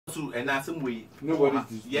So and that's some way.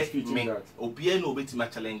 Nobody's disputing that. Obie no beti ma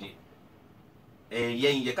challenge.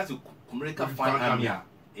 Yen ye ka se Kumerican fan army.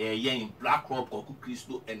 Yen Black Rock or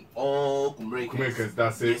Cristo and all Kumericanz.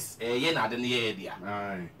 That's it. Yes, yen na den ye dia.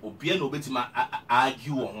 Aye. Obie no beti ma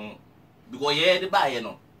argue on because ye the buy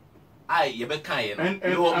no. Aye, you be kind. And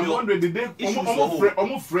I'm wondering did they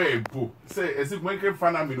almost afraid say as if Kumerican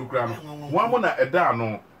fan army no cram. One more na eda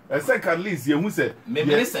no. Second least, you say,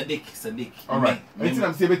 maybe Sadiq. All right. Anything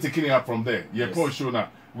I'm saying, taking it up from there. Yeah, yes. Show now.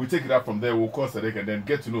 We take it up from there. We'll call Sadiq and then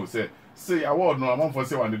get to know. Say, I won't know. I'm on for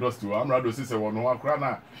say one the dust to. I'm rather say one no one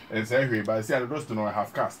crana and say hey, but I say the dust to know I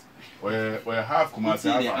have cast. Where half come out.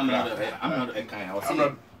 I'm not a kind. I'm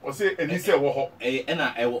not. Or say and he say what? And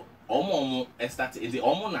I Omo started in the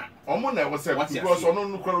Omona. Omona was said because on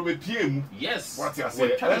no crowd with PM. Yes. What you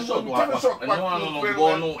say? And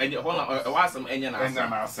no, and you was some Indian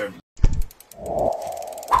answer.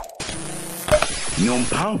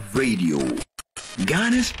 Nyompa Radio,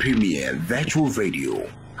 Ghana's premier virtual radio.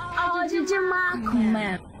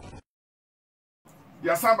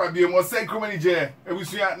 Yeah, somebody was saying Kumericanz. It was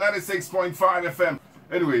 96.5 FM.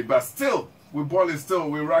 Anyway, but still, we balling still,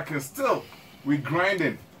 we rocking still, we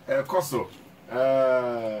grinding. Koso,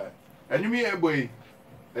 and you mean boy,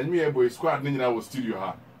 squad in our studio.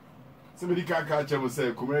 Ha, somebody can't catch him and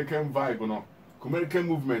say Kumerican vibe, no, Kumerican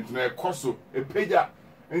movement, no, Koso, a pager.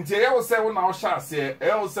 And I will say, when our shall say,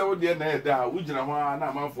 I will say, what the end that we didn't want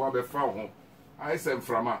a man for a foul. I said,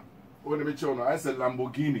 Frama, on the Michono, I said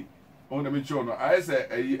Lamborghini, on the Michono, I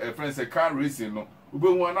said a friend said car racing, no, we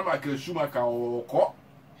don't want to make a Schumacher or cop,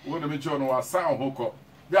 on the Michono or sound hook.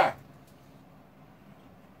 Yeah.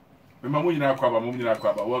 Welcome. Yeah,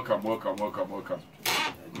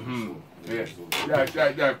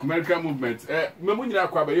 Kumerican movement. Mamunyina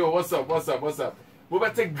kwaba, yo, what's up?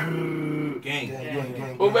 Obete grrr. Gang.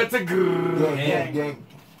 Obete grrr.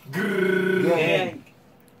 Gang.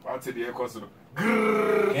 I'll tell you a question.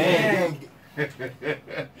 Gang.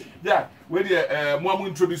 Yeah, where the Mamu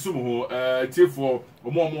introduce you, for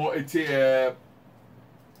Momo,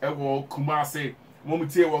 Kumasi,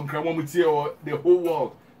 Momutia, the whole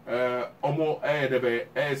world.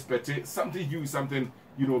 Expect something huge, something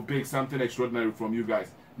big, something extraordinary from you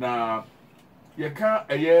guys. Now, you can't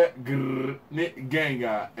gang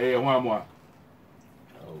one more.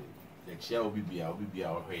 Oh, the chair will be our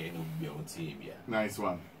hair and will be our TV. Nice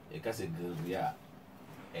one. You can say girl, yeah.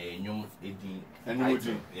 A new eating and you would,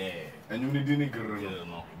 yeah, and you didn't girl,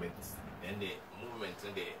 no, but and the movement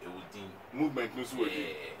and the movement, no, movement,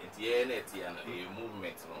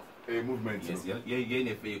 no. A movement. Yes, yeah,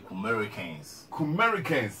 Kumericanz.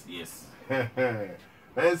 Kumericanz. Yes.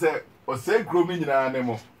 There's a say grooming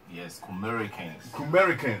animal. Yes, Kumericanz.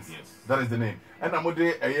 Kumericanz. Yes. That is the name. And I'm going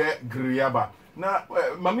to Griaba. Now,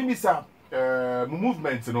 Maminisa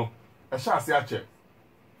movement, a shasiache.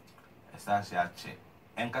 A shasiache.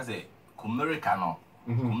 And Kaze, Kumerican.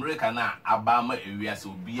 Kumerican, Abama area, so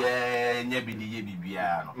be a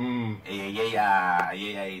Nebiano.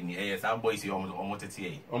 Some boys almost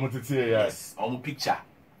yes, almost picture.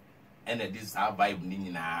 And this our vibe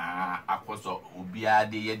Nina, Apostle, Ubia,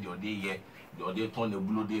 the day tone, the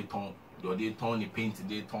blue day tone, the tone, the paint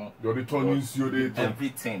day tone, the tone is your day tone.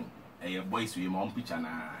 Everything. A boys with your picture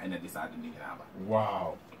and decided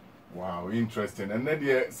Wow. Wow, interesting. And then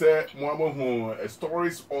they say, Mama,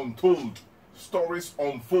 stories untold. Stories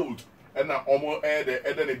unfold and now almost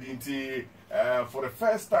the for the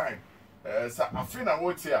first time. So I feel now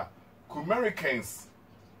what here Kumericanz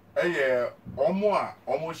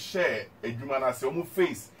almost share a human as almost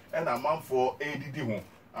face and a man for ADD home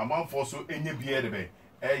a man for so any beard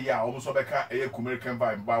yeah almost like a Kumerican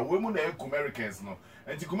vibe but women are Kumericanz no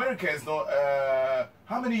and the Kumericanz no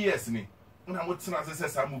how many years ni and I'm what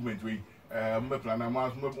says some movement we plan a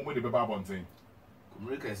month with the Babon thing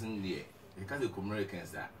Kumericanz in the because the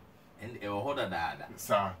Kumericanz that and a holder that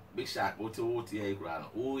sir big shot auto tia ground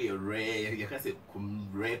oh you rare you can say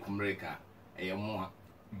rare Kumerica a more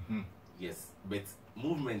yes but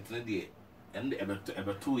movement in the and ever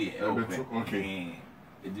 2 years okay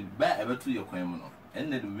it did bad ever 2 year criminal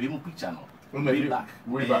and then the picture no way back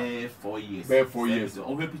 4 years 4 years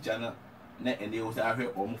over picture no and they also have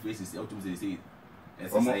almost faces out to say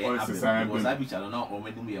because I be channel now or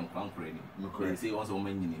me am conquering. They say also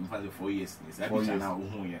many in fact 4 years. I be channel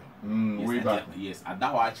way back. Yes, at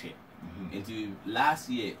that watch it. Until last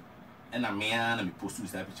year, and a man and post to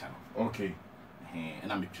that channel. Okay.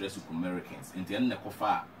 And I'm interested in Kumericanz. And then the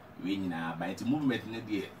cofa we by the movement in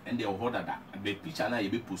the and they hold that the picture now you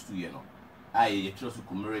be post to I trust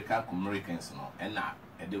Kumericanz no and now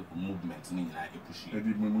the movement in a pushy. The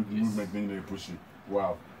movement in a pushy.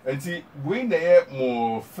 Wow. And see, when they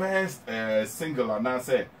more first single and I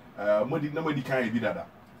say, nobody can be that.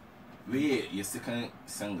 We your second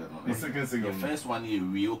single. The second single. The first one is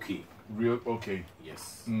Real Okay. Real Okay.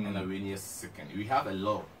 Yes. And I win your second. We have a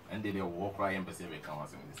lot, and then they walk right and Pacific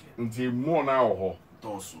Council this year. Until more now.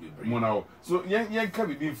 Those will be brave. More now. So, yeah,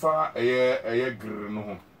 can be far a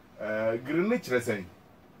green. Green nature saying.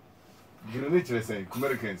 Green nature saying,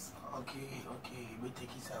 Kumericanz. Okay. We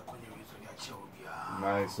take his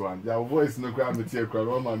nice one. Your voice no crowd material crowd.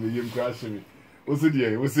 One man, me crashing me. What's the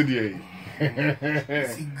day? What's the day?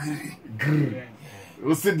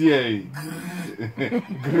 What's the day?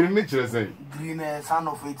 Green nature saying. Green son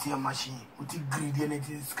of ATM machine. What is green in it?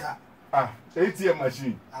 Ah, ATM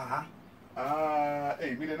machine.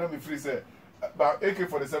 Hey, we didn't have me free say. But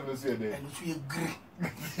AK-47 is here there. And it's green.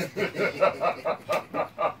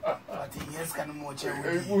 But yes, can more check.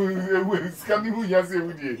 Scanning who you say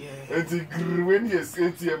with you. And when yes,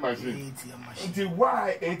 ATM machine. Until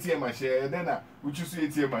why ATM machine? Then we choose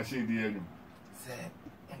ATM machine the end. Say,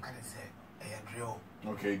 I'm gonna say a drill.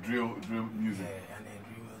 Okay, drill music. And a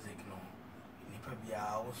drill music no. Nipabia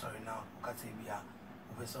also now, Katibia,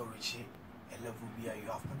 Professor Richie, a level beer. You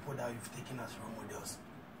have people that you've taken as role models.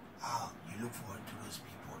 You look forward to those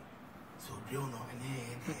people. So drill no and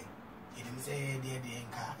you didn't say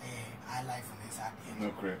I life on this idea.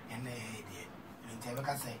 No correct. And you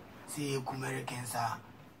say, see Kumericanz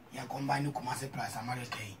you combine Kumasi plus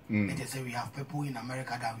America. Let us say we have people in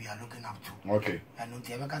America that we are looking up to. Okay. And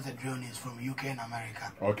the drill is from UK and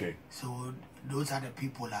America. Okay. So those are the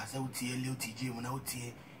people that say LTG when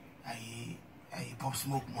I pop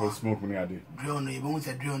smoke more. Pop smoke when I did. Drill no, you won't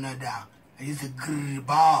say drill no down. It's a grrr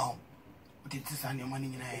bow. But it is on your money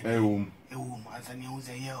in a room. As a news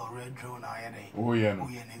a year or red drone. Oh, yeah.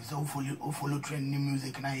 So follow trend new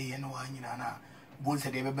music. And I know one in Anna. Both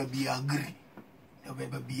said they ever be a grrr. They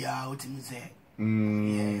ever be out in say.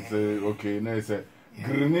 Okay, nice.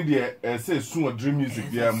 Grenadier says soon dream music.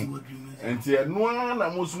 And here, no one,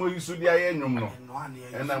 I'm most more used to the iron.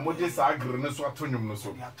 And I'm just agreeing to what Tonyum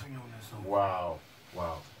so. Wow.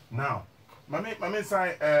 Now, my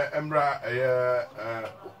say, Embra,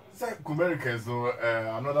 say Kumericanz,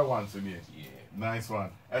 another one to me. Yeah. Nice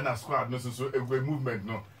one. And a squad, no, so a great movement,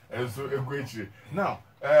 no, and so a great tree. Now,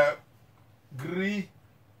 Gree,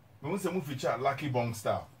 we want to move feature Lucky Bong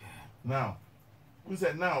style. Now, we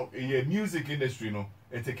said now, a music industry, no,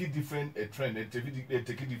 it take a different trend, it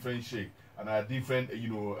take a different shape, and a different,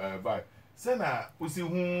 vibe. Say now, we see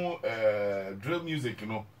who drill music,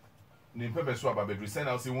 Nim Pepe Swab, but we send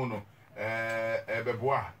out see one.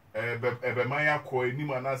 Beboa, Maya Koi,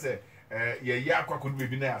 Nima, I say, Yakwa could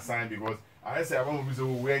be there assigned because I say I want to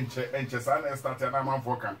be and Chesan started a man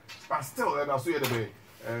for can. But still, I'll see the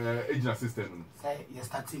agent assistant. Say, you're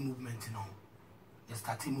starting movement, You're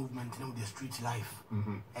starting movement, the street life.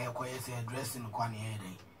 Say, dressing the Kwani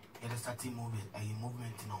Ede. You're starting movement,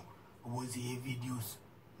 We see videos,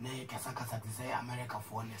 Nay Kasaka to say America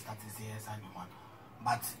for the starting say, anyone.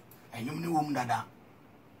 But I knew that.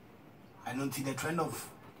 I don't see the trend of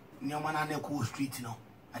Nyaman cool street,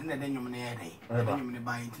 I didn't then you may day. I don't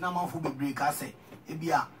buy it. Now, for the break, I say,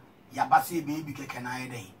 Ebia, Yabasi baby can I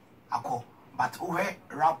day. I call, but over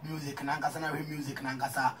rap music, Nankasana music,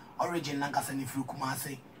 Nankasa, origin Nankasan if you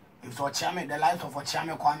Kumasi. If so, Chame, the life of a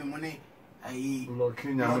Chame Kwame money,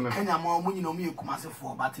 Kenya more money no me Kumasi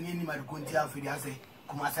for, but any my Kuntia Fidia say,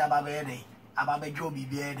 Kumasi Ababe, Ababe Joby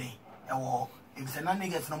Bede, or. If the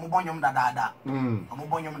niggas no mobonium da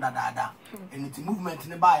mobonium da, and it's movement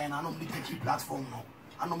in the buy and I don't take platform no.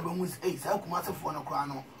 I don't know who's eight, I'll come out for no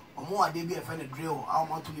crano, or more they be a friend drill, I'll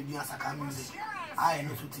want to be a Saka music. I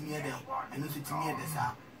know to me there, and no to me there,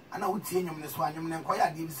 sir. And I would see him this one, you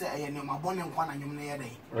quite did say, and my bonnet and one and you near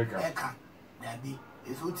day. Eka, that be,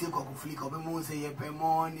 it's what take off flick of a moon say, ye pay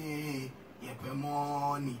money,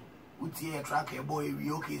 would see a track a boy, we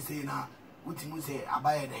okay say now. What you say, I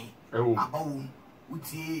buy a day. About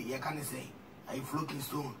would you can say a floating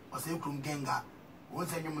stone or say from Genga.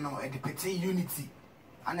 Once I know at the petty unity.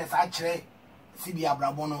 And as I say, see the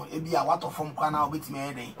Abrabono, it be a water from Kana with me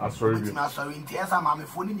a day. That's very good. Sorry, in tears, I'm a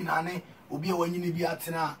phone in Nane, will be when you be at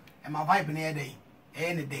Tina, and my vibe in a day,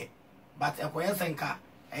 any day. But a Koyasanka,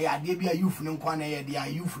 a be a youth no Kwana,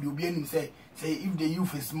 the youth will be in say if the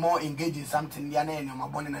youth is more engaged in something, the name, my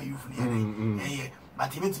born in a youth.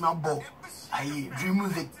 But if it's not both, I dream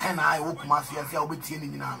music 10 I walk myself, I'll be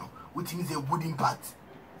telling you now, which means a good impact.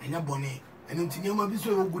 And your bonnet, and until you might be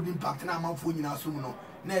so good impact, and I'm out for you now soon.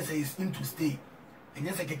 Nessa is in to stay. And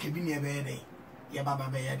yes, I can be near day. Yababa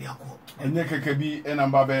Ediaco. And Yakabi and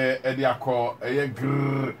Ambabe Ediaco, a year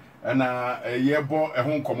grrr, and a year born a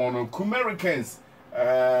home common Kumericanz.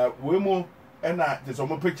 we mo na te so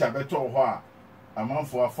mo picture beto ho a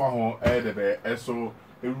amanfo afa ho de be eso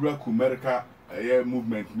ewura Kumerican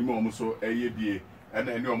movement ni mo so bie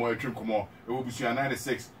na eni omo atwem komo e wo busua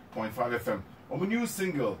 96.5 FM omo new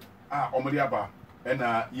single omo di aba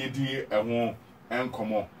na yedi eho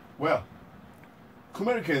enkomo well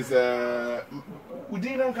Kumericanz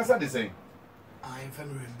udin am kasa de say I am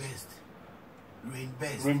from Rain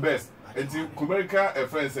best. And Kumerican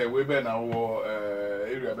friends say we be na wo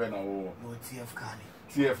area be na wo TF Cali.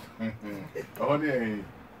 TF. Only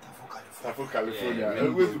Tafu California.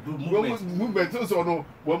 Movement so no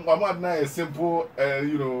one na a simple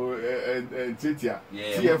you know Titia.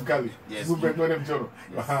 TF Cali. Movement no dem jono.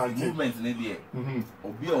 Movement ne dey.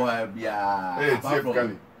 Obi o ha bia TF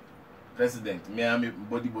Cali. President me am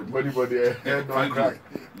body head don't crack.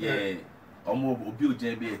 Yeah. Obi o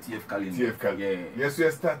je be TF Cali. TF Cali. Yes,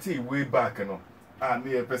 we started way back no. And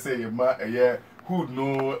near per se who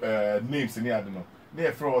no names in here no.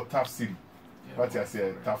 Near from Tap City. What I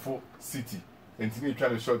say Tafo City. And to me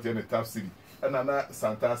trying to short in the Tap City. And another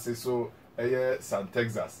Santa say so San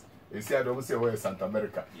Texas. You see I don't say where Santa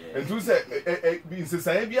America. And to say be say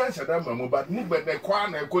say bia shada mamu but movement na kwa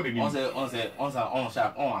na ko ni. On sharp on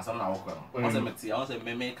asam na woko. On say meti on say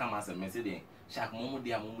me come as meti dey. Sharp mumu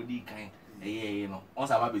di kan no. On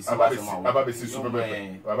say ababesi super.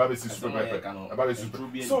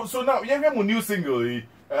 So now you have a new single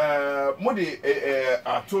mo dey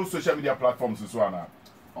to social media platforms so na.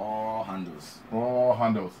 All handles.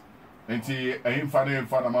 Enti ehim fa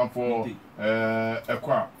na man for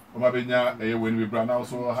ekwa Omabenya when we brand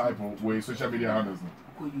also hype with social media handles.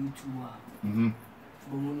 YouTube.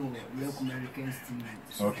 Kumericanz TV.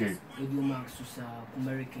 Okay. Radio Max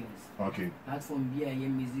Kumericanz. Okay. Platform BIA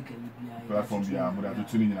music and platform BIA but I do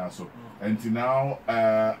tuning in so. And now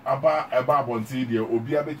aba bonti there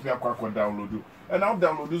obi abetimi akwa download. And now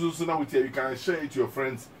download this so now with you can share it to your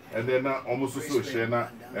friends and then almost so share na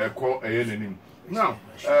call name. Now,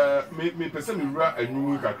 me person me ra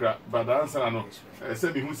enu kakra but the answer no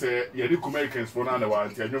say me who say ye the Kumericanz for na wa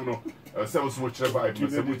anti anwom no say so much vibe me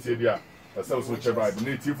say mutie dia say so much vibe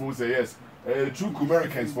native who say yes true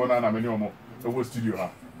Kumericanz for na me nyomo e studio ha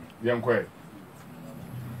yenkwe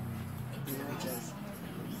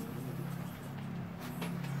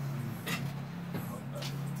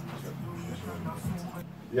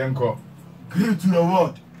yenko great to the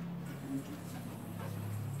world.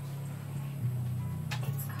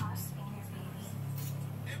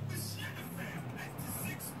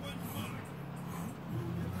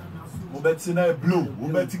 Betty na blow,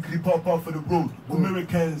 we betty grip up for the road.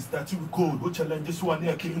 Kumericanz that you record, what challenge this one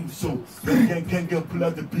here killing the soul. Gang, pull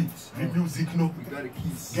out the beats. 3Music no, we got a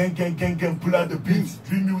keys. Gang, pull out the beats.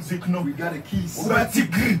 3Music no, we got a keys. We betty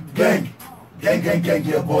grip, gang,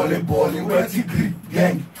 yeah, ballin'. We betty grip,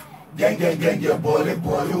 gang, yeah, ballin'.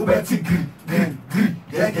 We betty grip, gang,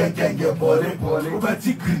 yeah, ballin'. We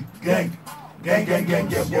betty grip, gang,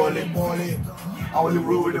 yeah, ballin'. I only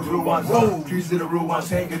rule with the real ones. Trees to the real ones,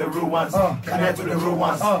 hang in the real ones. Connect with the real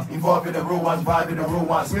ones. Involved in the real ones, vibe in the real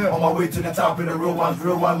ones. On my way to the top in the real ones.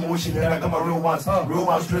 Real one motion, and I got my real ones. Real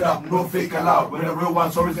ones straight up, no fake allowed. When the real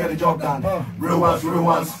ones always get the job done. Real ones.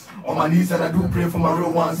 On my knees and I do pray for my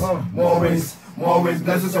real ones. More ways.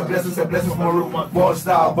 Blessings and blessings for my real ones. Ball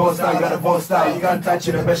style, you got a ball style. You can't touch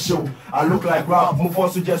it, the best show. I look like rap, move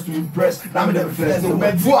also just to impress. Now me never flex, no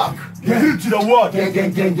man fuck. Get into the world.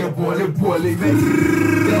 Gang, bully.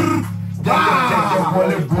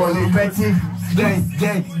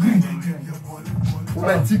 Gang.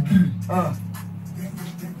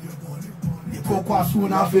 Kwa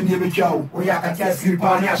soon after the show, we are a test grip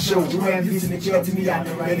on your show. We are visiting the chair to me and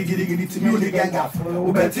the getting to me, the gang up.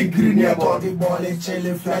 We betting green near body, ball and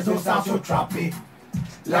chilling, flat, don't sound so trappy.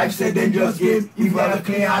 Life's a dangerous game. If you have a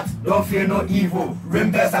clean heart, don't fear no evil.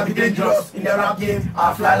 Rainbest are dangerous in the rap game.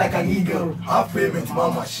 I fly like an eagle. Half payment,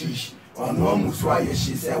 mama sheesh. On one moves why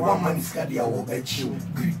she said one man is cardia will bet you.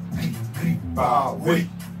 Grip.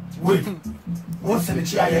 Wait. What's in the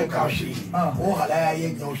chair? Kashi. Oh, I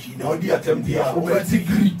ain't no she. No, dear Tim, dear. Oh, let's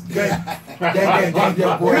agree. Gang, boy.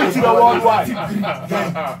 To the worldwide.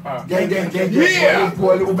 Gang,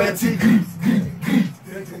 boy. Let's agree.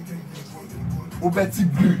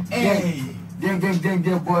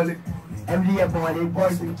 Gang, boy. Every year, boy,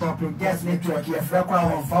 boys will pop in gas network. Here,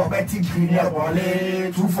 Fraquan, for Betty Green,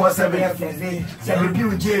 boy, 247 FSA. 7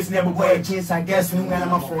 people, James, never boy, Chase, I guess, no man,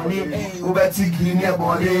 I'm a phone. Betty Green,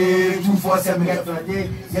 boy, 247 FSA.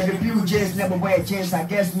 7 people, James, never boy, Chase, I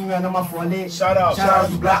guess, no man, I'm a phone. Shout out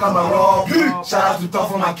to Black on my rock. Shout out to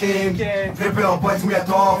Tough on my king. Flipping on points, we are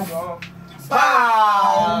tough.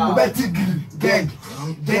 Bow! Betty Green, gang.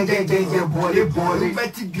 Gang, boy.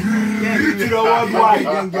 Betty Grrrr. Oh my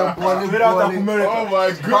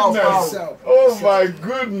goodness. Oh my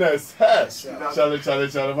goodness. Hey. Charlie,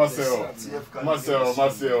 Marcel.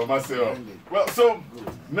 Well, so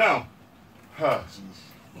now,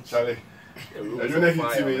 Charlie, you know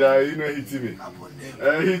hitting me.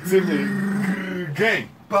 Gang.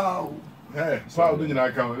 Pow. Hey, Pow, do you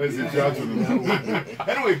not come? Let's see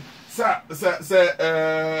anyway,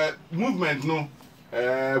 movement, no.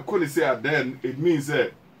 Could say then it means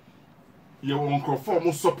that you won't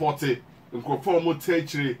conform support it, and conform more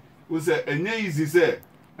territory. We say, and easy say,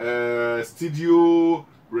 studio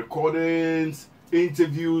recordings,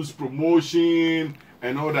 interviews, promotion,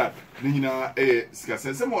 and all that. Then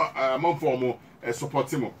some more month for more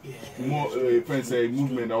support more friends say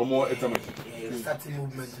movement or more estimate. Starting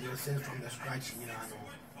movement since from the scratch,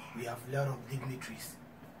 we have a lot of dignitaries.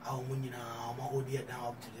 Our audience down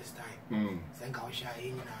up to this time. Thank our share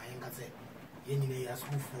in a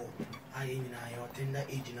school for your tender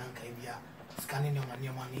age and scanning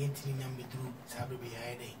your money and me through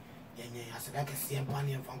Saturday. I said, I can see a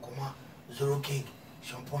money from Coma, Zoro King,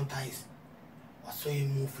 Champagne Ties. I saw you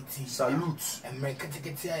move for tea. Salute. And make a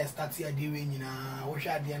ticket here, start here doing what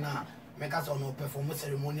I did now. Make us on performance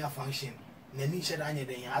ceremonial function. Nenisha Danya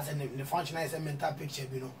Day, as the function is a mental picture,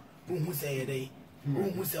 who say a day.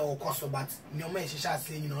 Who say or cost but no man shall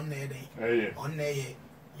say on their day. On there,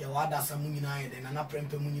 your other some united and an upper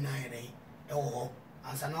united. Oh,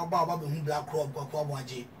 as an Alba who black crop or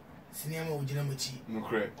Quabaji, Cinema Ujinamuchi, no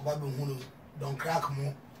crack. Babu Hulu, don't crack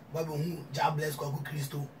more, Babu who Jabless Coco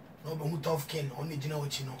Christo, no who tough kin, only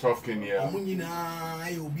Ginochino. Tough kin, yeah. Munina,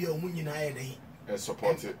 I will be a Munina day.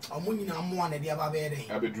 Support it. A Munina one at the Ababede.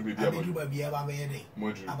 Abedu be Ababede.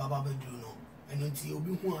 Abababedruno. And until you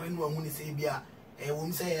be one when you say, I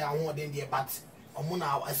won't say I want them there, but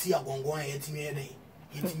I see a gongo and it's me a day.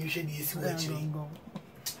 It's me should be switching.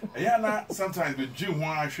 Yeah, sometimes the Jim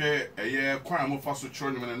one share a year crime of us to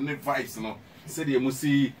children and advice, said you must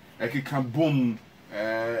see I can boom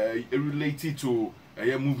related to a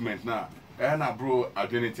year movement now. And I bro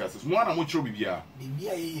identity as one I'm much be here. The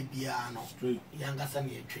piano, younger son,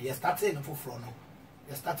 you're starting for front,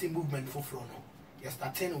 you're starting movement for front, you're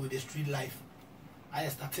starting with the street life. I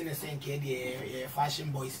started to say,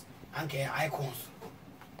 fashion boys and icons,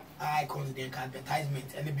 the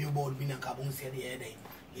advertisement, and the billboard being a carbon said the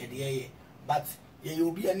day. But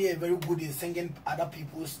you'll be very good in singing other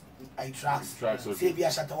people's tracks. Say, we are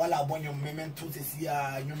Shatawala, Bonyo, Memento, to see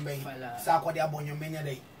a young man, Sakodia Bonyo Mania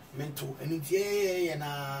Day, Mento, and it's and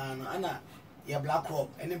Anna, your black crop,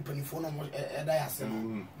 and then Peniphone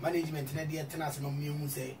management, and the tenants no me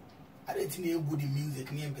say. I don't think good in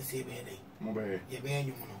music near per se. You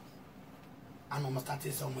I know must start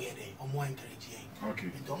somewhere there or more encouraging. Okay.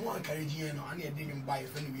 It's more encouraging and I didn't buy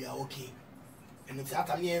when we are okay. And it's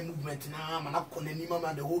after near movement now, and up on any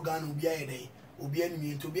moment the whole gun will be a day, will be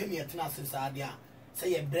enemy to be near tenants idea.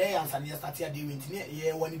 Say a bray and Sunday started doing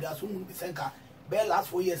it when it does soon be sent. Bell last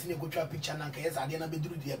 4 years in a good picture and case I didn't be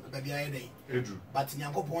through the baby a day. But in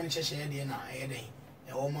Yanko Pony share dinner a day.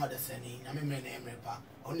 All mother sending, I mean,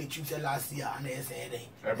 only Tuesday last year and they say,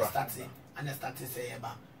 I started say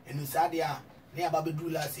about. And you said, yeah, near Baby do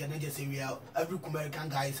last year, they just say we are every Kumerican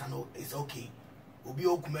guys, I know it's okay. Obi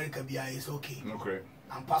o Kumerica BI is okay. Okay.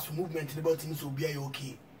 And pass movement about things will be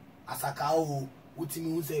okay. Asakao, what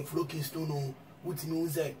you say, floating stone, what you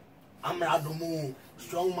say, Amradomo,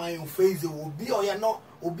 strong mind, face will be or you're not.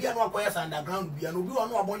 Obi anu akoya underground bi anu obi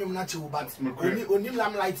anu abonyum na chew but oni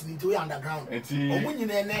lam light into underground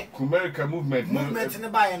omunyina ne Kumerican movement ne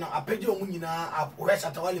bae no apeje omunyina we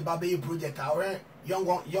Shatawale Babe project our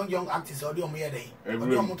young artists or omo yede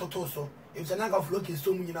obi omo toto so if the nanga flow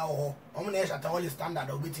so munyina ho omo na Shatawale standard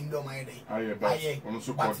obetim do my yede aye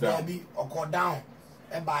but there be okọ down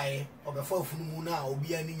e bae obefo funu mu na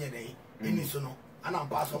obi ani nyede eni so no ana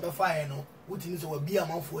pass obefa no Wouldn't so be a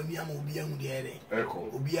month for me, I'm will be a day.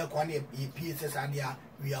 Will be a quantity pieces and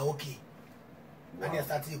we are okay. And I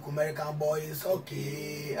started Kumerican boys,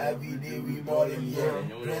 okay. Every day we ball in here,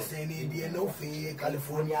 dressing Indian, no fee.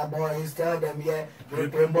 California boys, tell them, yeah.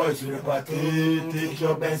 Ripping boys, you party, take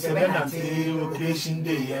your best location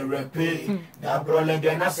day and repeat. That brother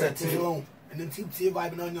again, I said, and then tip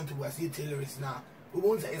vibe on to see tailors now. We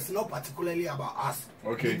won't say it's not particularly about us.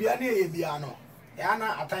 Okay. Be a piano.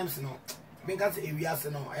 Anna at times, no. Because areas,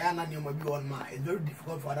 no, I am not your one man. It's very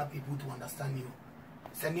difficult for other people to understand you.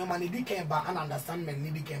 Send your money, they came back and understand me,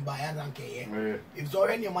 they came by and care. If it's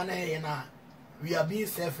already your money, we are being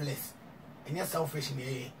selfless and you're selfish.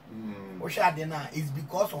 What shall dinner is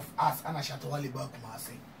because of us and a Shatawale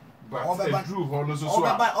Bakumasi. but a drew horn so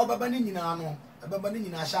Obabani Ninano, Obabani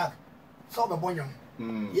Nina Shark, so Babonium.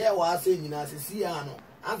 Yeah, was saying in as a Siano,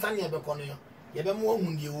 Anthony Beconio, Yabemo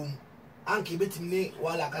Mundium, Anki betting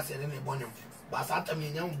while I said in a bonium, but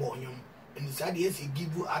Satami young bonium, and decided yes, he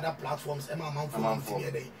give you other platforms, Emma Mount for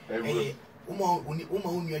day.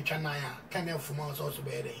 Your Chanaya, can have from us also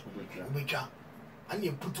be a and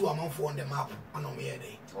you put 2 amount for on the map on a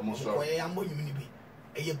day. Almost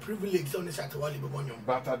a privilege on the Satawali Babonium.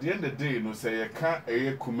 But at the end of the day, no say, I can't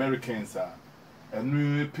a Kumericanz, a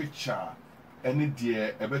new picture, any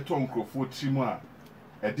dear, a better uncle for Chima,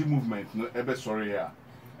 a D movement, no ever sorry. It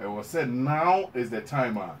was said now is the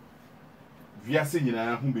time. Via saying,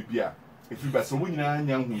 whom be beer. If you but so when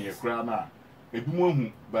young here, crana. A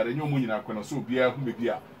woman, but a new moon in so beer who be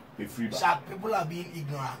beer, a free bar. People are being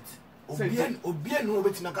ignorant. Obien no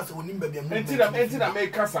bet na kasa wonim ba bia mu. Enti na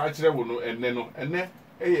make kasa a kire wo no enne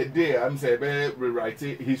a day I'm say be rewrite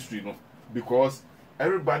history no because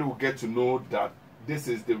everybody will get to know that this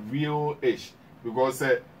is the real age because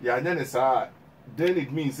ya anya ne sa then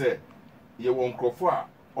it means you won crofo a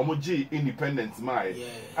omoji independence mai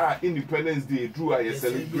independence day drew a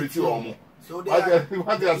celebrate omo. So they are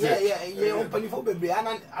open for baby and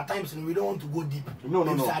at times we don't want to go deep. No.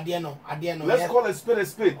 Let's call a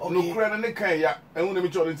spade. Okay. No crane and can ya and when we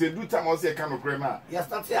try say do time I say kind of crane. Yeah,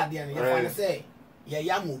 start say at the end. You say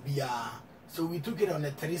so we took it on the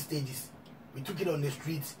 3 stages. We took it on the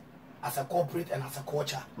streets as a corporate and as a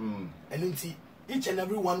culture. And then see each and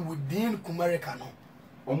every one within Kumerican.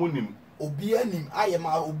 Omonim Obianim, I am a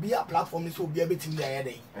Obia platform is Obia betting the other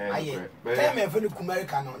day. I am a very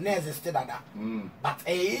Kumerican, never existed at that. But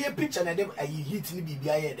a picture and a hit in the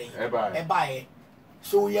BBI day. A buy.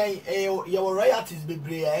 So, your royalties be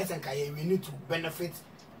brave and we need to benefit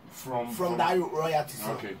from that royalties.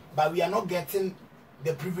 Okay. But we are not getting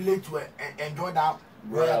the privilege to enjoy that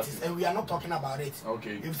royalties, and we are not talking about it.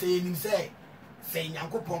 Okay. If say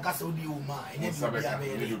Yanko Ponka Saudi Uma, and you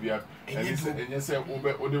say,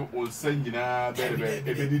 Obe Sengina,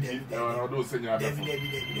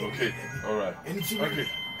 okay, all right.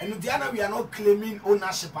 And Diana, we are not claiming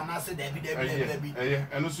ownership and I said,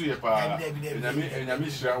 and also your pa, and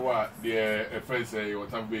Yamisha, the friends say, what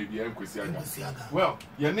have baby, and Kusiaga. Well,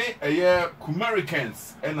 your name a year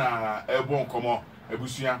Kumericanz and a bon como, a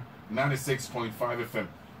Busia 96.5 FM.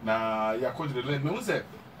 Now, you are called the land, no say.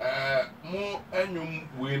 More annual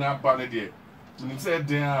winner banner. You said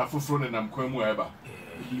they are for front and I'm quite wherever.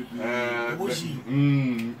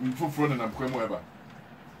 For front and I'm quite wherever.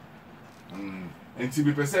 And to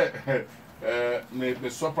be per se, the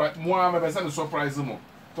surprise, more I'm a surprise more.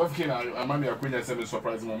 Talking, I'm a queen and send a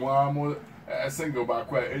surprise more a single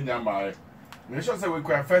back where in your mind. We should say we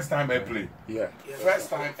quite first time airplay. Yeah, first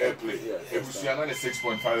time airplay. It was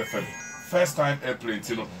 96.5 FM. First time airplay,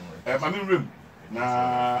 you know. I'm in room.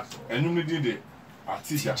 Na enum did it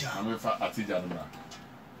Atija amefa Atija no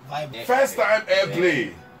first time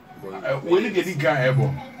airplay when you get the guy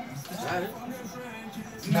ebo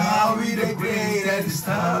now we the great at this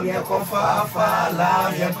time ya ko fa la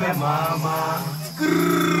ya pe mama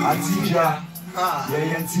Atija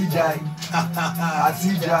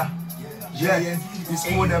Atija it's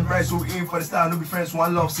more than price, so in for the style, no be friends,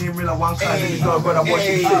 one love, same real, one kind. Hey, dog, but I'm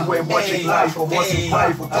watching watching life, or watching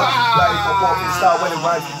life, or life, or walking style, when it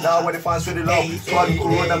right, now when it finds really low, swallow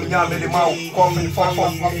corona, me down, let him out, coughing, farm.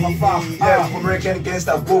 Yeah, Kumerican against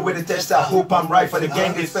that, go with the test, I hope I'm right for the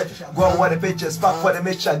gang, they fed, go on what the pictures, fuck for the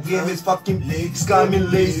mixture, game is fucking scamming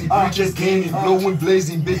lazy, preachers gaining, blowing,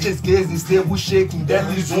 blazing, bitches gazing, stable shaking,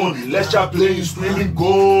 deadly zone, let's try playing, screaming,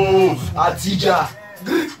 goals, Atija.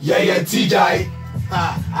 Yeah, TJ.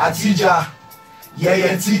 Atija.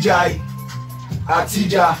 Yeah, TJ.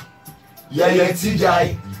 Atija. Yeah,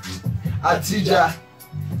 TJ. Atija.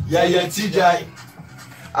 Yeah, TJ.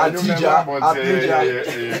 Atija.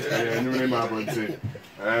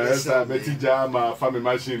 Esa Betija ma family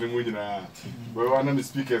machine mu nyina. We want to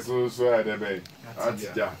speakers so I dey be.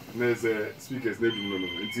 Atija. Nese speakers na bi no.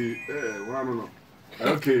 Nti no.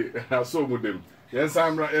 Okay, I saw with them. Yes,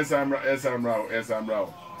 I'm right.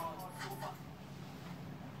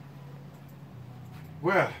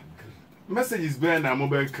 Well, message is being a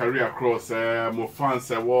mobile career across more fans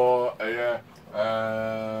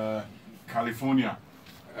California,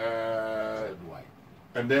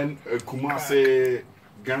 and then Kumasi,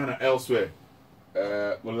 Ghana, elsewhere.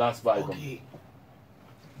 My last vibe. Okay.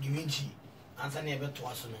 Divinci, answer never to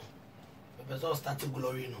us no. The person started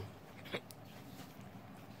glory no.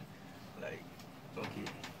 Okay.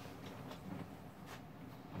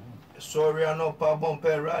 Sorry, I know pa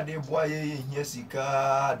bompera de boye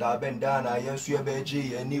yesika da bendana yensu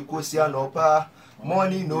ebeji eni kosia no pa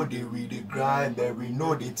Money no dey we the grind, then we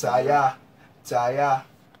know the tire.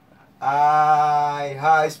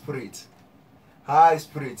 High spirit. High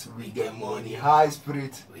spirit, we get money. High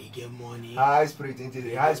spirit, we get money. High spirit into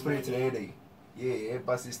the high spirit lady. Yeah,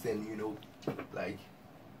 persistent, you know, like.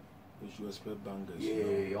 We should expect bangers.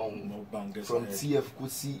 Yeah, more bangers from ahead. TF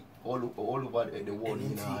could see all over the world,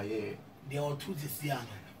 you know. Yeah. They are two this year.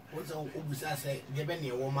 What's all Obusa say? They been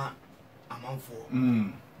a woman a month for.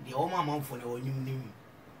 The woman a month for the one you.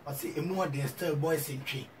 But see, a more than still boys in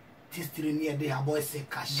tree. Tistri near the boys say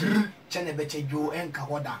cash. Chenebeche Joe and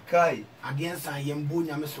Kahoda. Kai. Against I am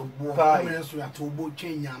Bunya so bo. Kai. We are to bo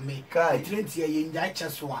chain yame. Kai. Trinity in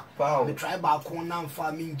Jachaswa. Pow. The tribal corner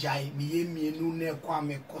farming jai. Me no ne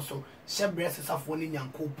kwame koso. Shebres is a phone in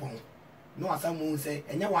yan coupon. No, as someone say,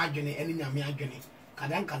 and your journey, any yammy journey.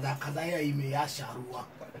 Kadan Kazaya, you may ask Sharua.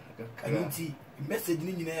 Kanunti, message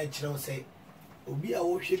in a child say, Obia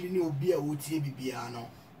Oshevini, Obia Uti Biano.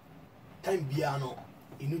 Time Biano,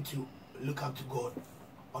 you need to look up to God.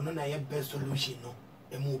 Or no, I have best solution, no.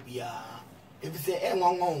 Emobia. If you say,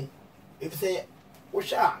 one, if you say,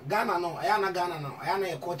 Osha, Ghana, no, I am a Ghana, no, I am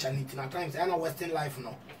a coach and it at times, I am a Western life,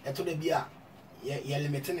 no. I told the beer, yeah,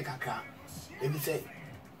 limited a car. If you say,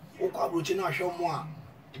 Oka Bruchino, show more.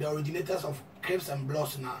 The originators of crepes and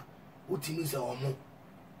bloss now, Utinu say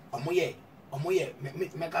Omoye,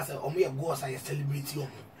 make us say Omoye goes a celebrity.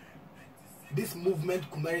 This movement,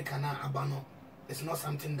 Kumerican Abano, is not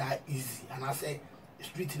something that easy. And I say,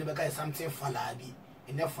 street in the is something falabi,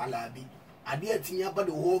 and then falabi. I dare think about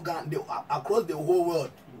the whole gun across the whole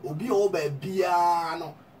world. Obi over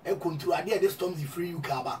Biano, and control. I dare this storms the free you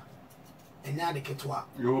kaba. And now the ketwa.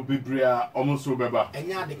 You be bria almost so beba. And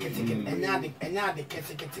now the ketiket, and now the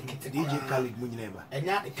ketiket, DJ Khalid Muneba. And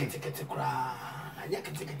now the ketiket cry, and ya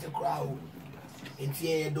ketiket crowd. And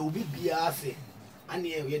here there will be biase, and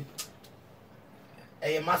here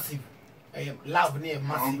a massive, a love near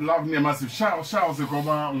massive. Love near massive. Shouts to come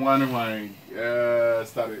on one of mine.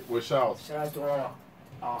 Started with shouts. Shout out to all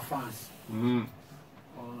our fans.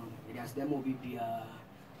 It has them will be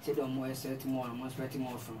say them more, expect more, I'm expecting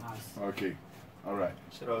more from us. Okay, all right.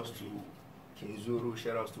 Shout outs to King Zuru,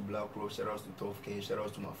 shout outs to Black Rock, shout outs to Tough King, shout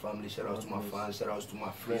outs to my family, shout outs to my fans, shout outs to my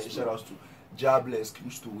friends, shout outs to Jobless,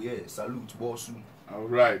 Christo, yeah, salute, Bossu. All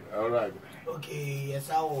right. Okay, yes,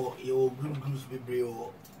 our your groups be brave.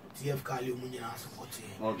 TF Kali Munya supporting.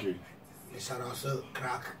 Okay. Shout out to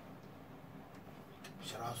Crack.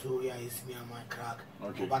 Shout out to yeah, it's me and my Crack.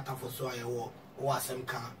 Okay. But for so I was some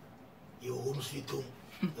can your home sweet home.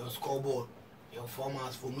 Your scoreboard, your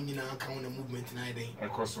formers for Munina account and movement in a day.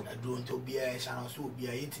 Of course. I don't to be a shall also be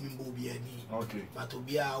a 18 booby. Okay. But to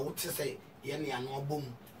be a what to say, Yanni and no boom.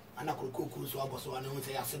 And I could cook so I was one and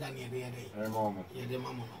say I said I near the day. Yeah, the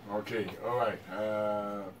mamma. Okay, all right.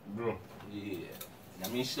 Bro. Yeah. I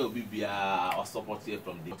mean, she'll be or support here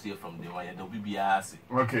from the one, there'll be a.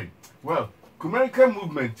 Okay. Well, Kumerican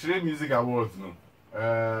movement, 3Music Awards, no.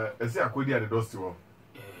 I say I could hear the dusty wall.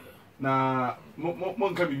 Na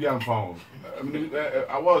mon can be found.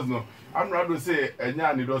 I was no. I'm rather say a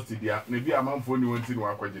yan dusty there. Maybe a man for you wanting to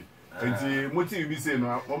work with it. And motive be saying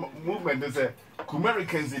movement is a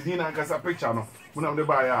Kumericanz in Dina Casa picture. No, when I'm the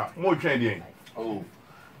buyer, more training. Oh,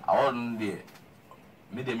 I wasn't there.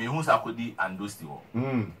 Me de me who's I could do and dusty wall.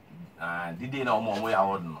 Did they know more way I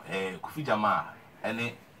wouldn't? Kufijama,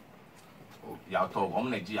 any y'all talk on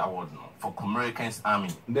the G award for Kumericanz Army.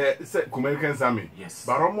 The Kumericanz Army. Yes.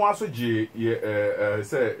 But I'm also G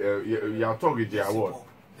say y'all talk G award.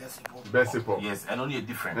 Best support. Yes, and only a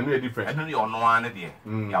different. And only on one there.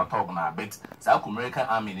 Y'all talk now, but South Kumerican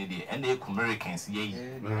Army there, and they Kumericanz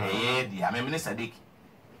yeah. I mean, Sadik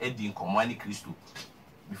Eddie Komani Christo.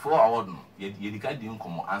 Before award no, you didn't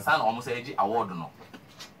come and son almost a award no.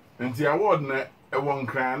 And the award a one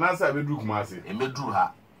cry and answer be Duke Massey. A medru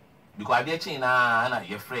her. Because I did chain and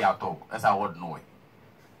you're free out talk. That's our word no way.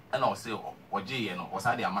 And I'll say, or G and was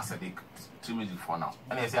I their master 3Music for now.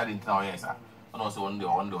 And I said, I didn't know, yes, sir. And also on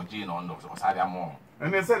the G and on those was I more.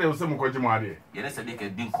 And they said there was some Kojimadi. Yes, I think I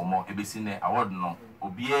didn't come on. A seen I would know.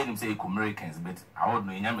 Obey say Kumericanz, but I would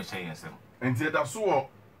know in Yamisha. And said that's so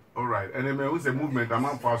all right. And then there was a movement, I'm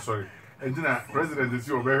not far sorry. And then President is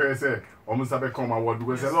your very say, almost have come award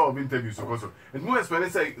because a lot of interviews also. And more especially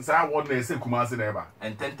say, I want to say Kumasi never.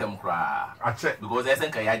 And them cry. I check because I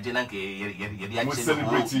think I didn't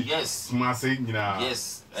celebrity. Yes, Kumasi, you know.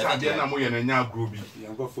 Yes, and then I'm going to groovy.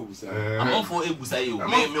 I'm for it was you.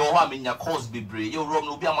 May me or in your cause be brave. You room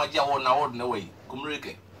no be a magia or now in the way.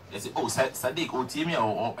 Kumerican. Yes, oh, Sadik, or Timia,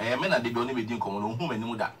 or a man, they don't even think on whom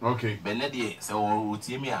and that. Okay. Benedict, so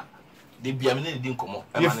Timia. They be didn't come up.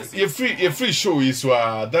 You're free show is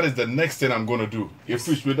that is the next thing I'm gonna do. You're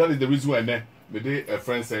free show. That is the reason why the day a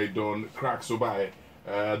friend said don't crack so by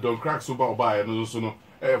and also no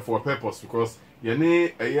for a purpose because you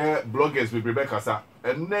need bloggers with Rebecca sa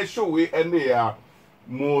and they show we and they are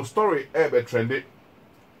more story ever trendy.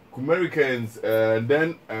 Kumericanz and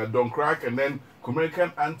then don't crack and then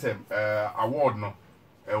Kumerican anthem award no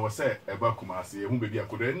was say about Kumasi who be a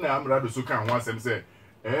could I'm rather so can once and say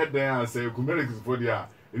then say Kumericanz for the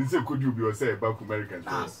and say could you be say about Kumericanz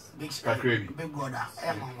big brother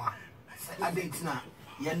mama I didn't know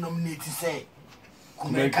you nominate say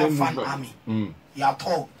Kumerican fan army ya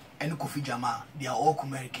talk and Kofi Jama they are all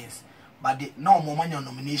Kumericanz but they no more money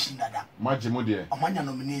nomination dada majimo there money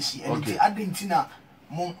nomination and I didn't know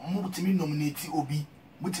mo butimi nominate obi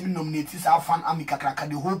butimi nominate sa fan army kakraka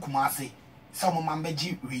the whole Kumasi some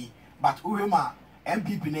mambeji we but urema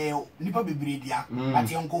MPP na nipa bebre dia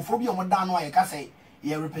ati onkofo bi o da no aye ka say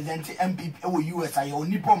ye represent MPP e US aye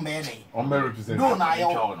onipa mbere o me represent no na ye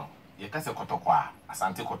no ye ka say kotoko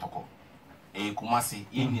asante kotoko Kumasi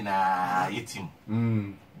ye nyina ye team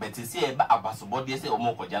but say e ba abaso dey say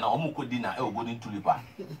omo koja na omo kodi na e ogo ni tulipa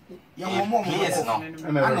ye omo players no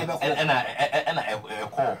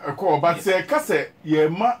e call but say ka say ye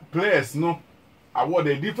ma players no award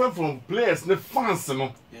is different from players the fans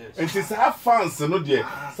no and say fans no there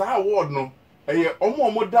say award no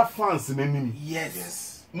omo da fans na nim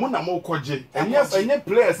yes mo na mo koje enye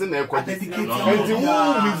players na koje and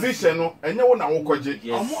the musician no enye wo na wo koje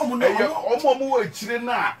omo wo akire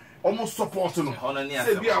na omo support no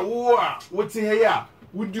say bia wo a wo ti he ya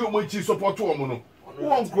wo di omo chi support omo no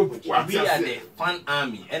one group what be the fan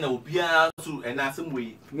army and obia so and asem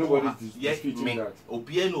we nobody is disputing that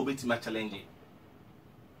obia no betima challenge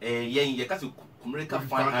yen ye kasi Kumerican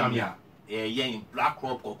fan army yen Black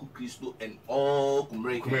Rob or Christo and all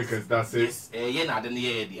Kumericanz that's it yes yen na den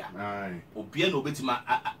ye dia obia no betima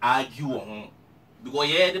argue on because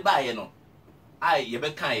ye the buy no ye be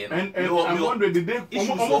kan ye no and I'm wondering the day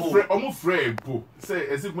almost free po say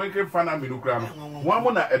is it Kumerican fan army no kra one mo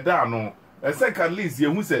na eda no second list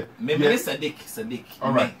you who say maybe Sadiq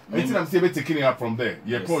all right until I'm still taking it up from there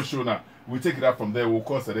post show now we take it up from there we'll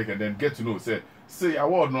call Sadiq and then get to know say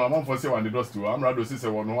award no I'm for say one the dust to I'm rather say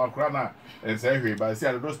one no one crana and say hey but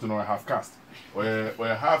say the dust no half cast or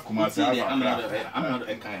half Kumasi I'm not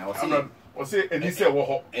a kind I'm not or say and he say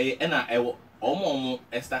wo na omo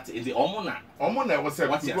start is the omo na was say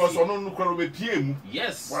because ono no kwaro be pie mu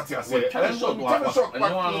yes what you say no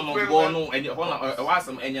no and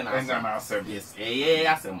wasam enya na asem yes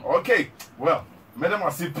asem okay well madam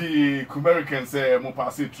asipi Kumerican say mo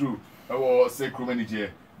pass it through or say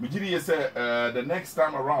Kumericanz me gidi say the next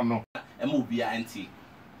time around no mo bia anti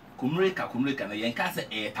Kumerican na yen ka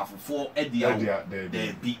say tafofo edia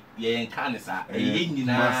de bi yen ka ne sa yen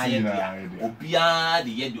nyina ye dia obia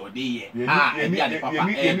de ye de ode ye edia de papa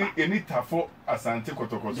eni tafo asante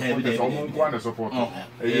kotoko support so mo nko na support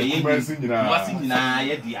Kumericanz nyina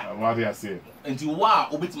ye dia what they say enti wa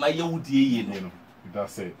obetima ye wudie ye no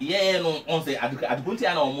that's it ye no on say adukonti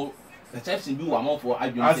ana omo the chefs be one for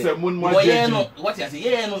adwon say no what you say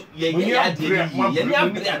ye no ye no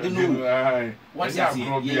what you say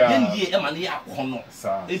ye e ma na ya kono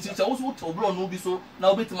it is also to bro no bi so na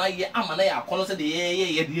obetima ye ama na ya kono say the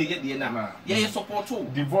ye na ye support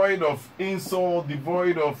devoid of insult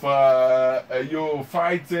devoid of you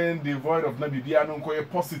fighting devoid of na bibia no nko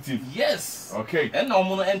positive yes okay and no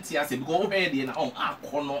mo no entia say because we hear na on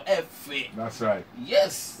akono efe that's right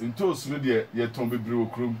yes into so de ye ton bebre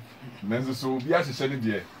okrum menzo so obi a hye ne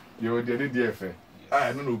de ye de efe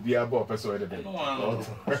no obi a bo person de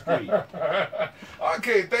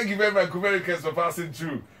okay thank you very much Kumericanz for passing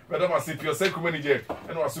through madam asipio say Kumericanz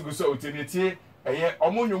and wasugo so otenetie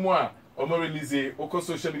omonyomo a omo release oko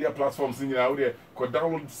social media platforms ni na we ko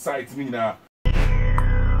download site ni na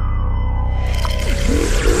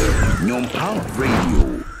Nyompa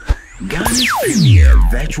Radio, Ghana's premier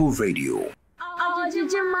virtual radio. Oh,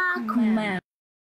 Jijima Kumericanz.